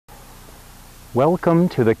Welcome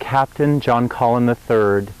to the Captain John Collin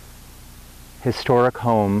III historic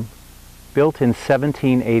home, built in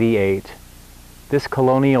 1788. This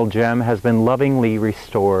colonial gem has been lovingly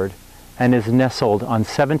restored and is nestled on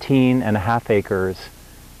 17.5 acres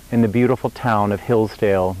in the beautiful town of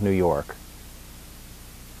Hillsdale, New York.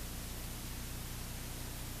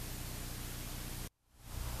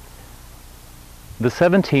 The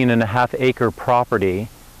 17.5 acre property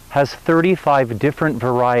has 35 different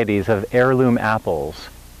varieties of heirloom apples,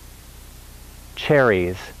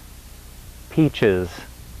 cherries, peaches,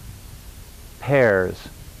 pears,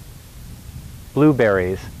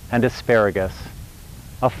 blueberries, and asparagus,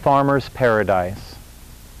 a farmer's paradise.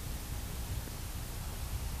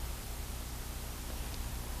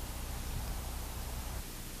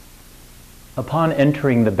 Upon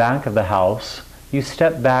entering the back of the house, you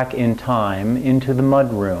step back in time into the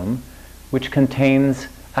mudroom, which contains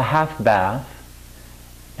a half bath,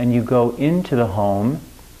 and you go into the home,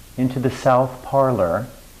 into the south parlor,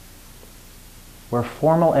 where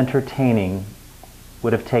formal entertaining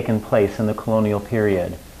would have taken place in the colonial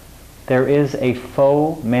period. There is a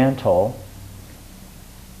faux mantle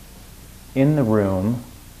in the room,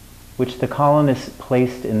 which the colonists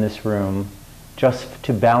placed in this room just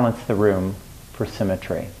to balance the room for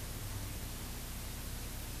symmetry.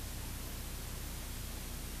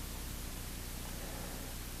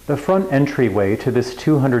 The front entryway to this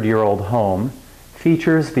 200-year-old home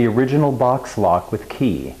features the original box lock with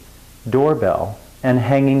key, doorbell, and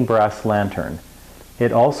hanging brass lantern.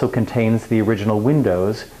 It also contains the original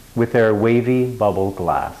windows with their wavy bubble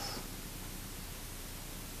glass.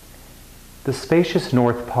 The spacious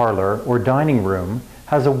north parlor or dining room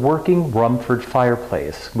has a working Rumford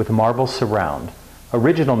fireplace with marble surround,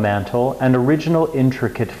 original mantel, and original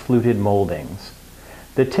intricate fluted moldings.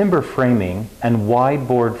 The timber framing and wide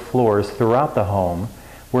board floors throughout the home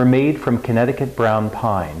were made from Connecticut Brown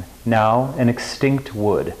Pine, now an extinct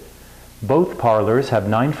wood. Both parlors have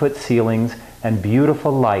 9-foot ceilings and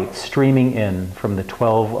beautiful light streaming in from the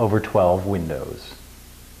 12/12 windows.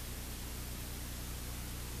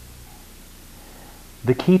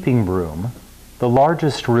 The keeping room, the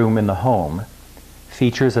largest room in the home,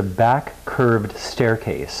 features a back curved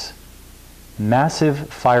staircase, massive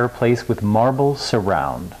fireplace with marble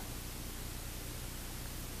surround,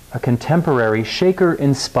 a contemporary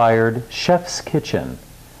Shaker-inspired chef's kitchen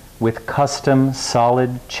with custom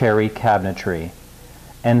solid cherry cabinetry,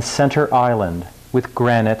 and center island with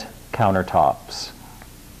granite countertops.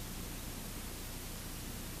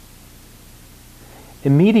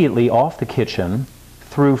 Immediately off the kitchen,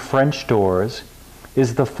 through French doors,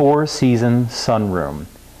 is the four-season sunroom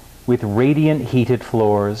with radiant heated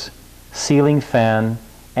floors, ceiling fan,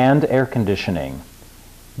 and air conditioning.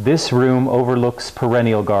 This room overlooks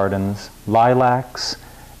perennial gardens, lilacs,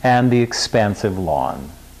 and the expansive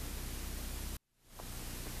lawn.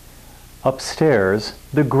 Upstairs,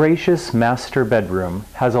 the gracious master bedroom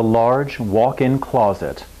has a large walk-in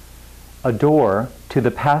closet, a door to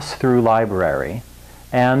the pass-through library,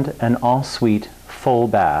 and an ensuite full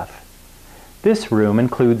bath. This room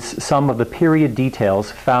includes some of the period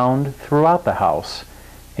details found throughout the house,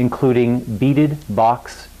 including beaded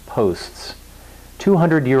box posts,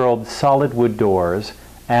 200-year-old solid wood doors,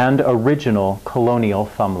 and original colonial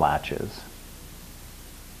thumb latches.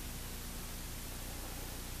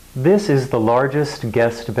 This is the largest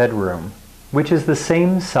guest bedroom, which is the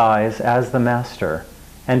same size as the master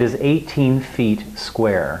and is 18 feet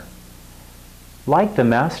square. Like the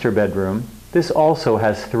master bedroom, this also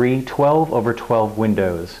has 3 12/12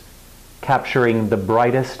 windows, capturing the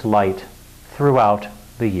brightest light throughout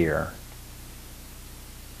the year.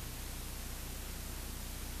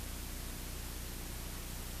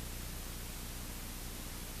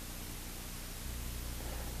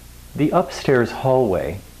 The upstairs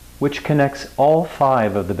hallway, which connects all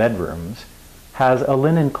 5 of the bedrooms, has a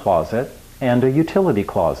linen closet and a utility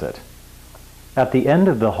closet. At the end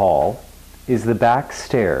of the hall is the back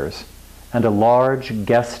stairs and a large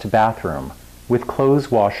guest bathroom with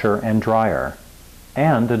clothes washer and dryer,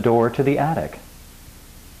 and a door to the attic.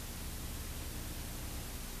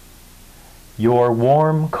 Your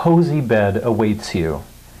warm, cozy bed awaits you.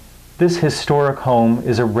 This historic home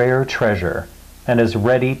is a rare treasure and is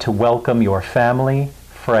ready to welcome your family,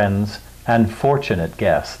 friends, and fortunate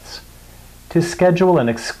guests. To schedule an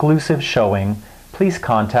exclusive showing, please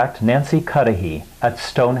contact Nancy Cuddihy at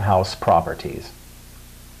Stonehouse Properties.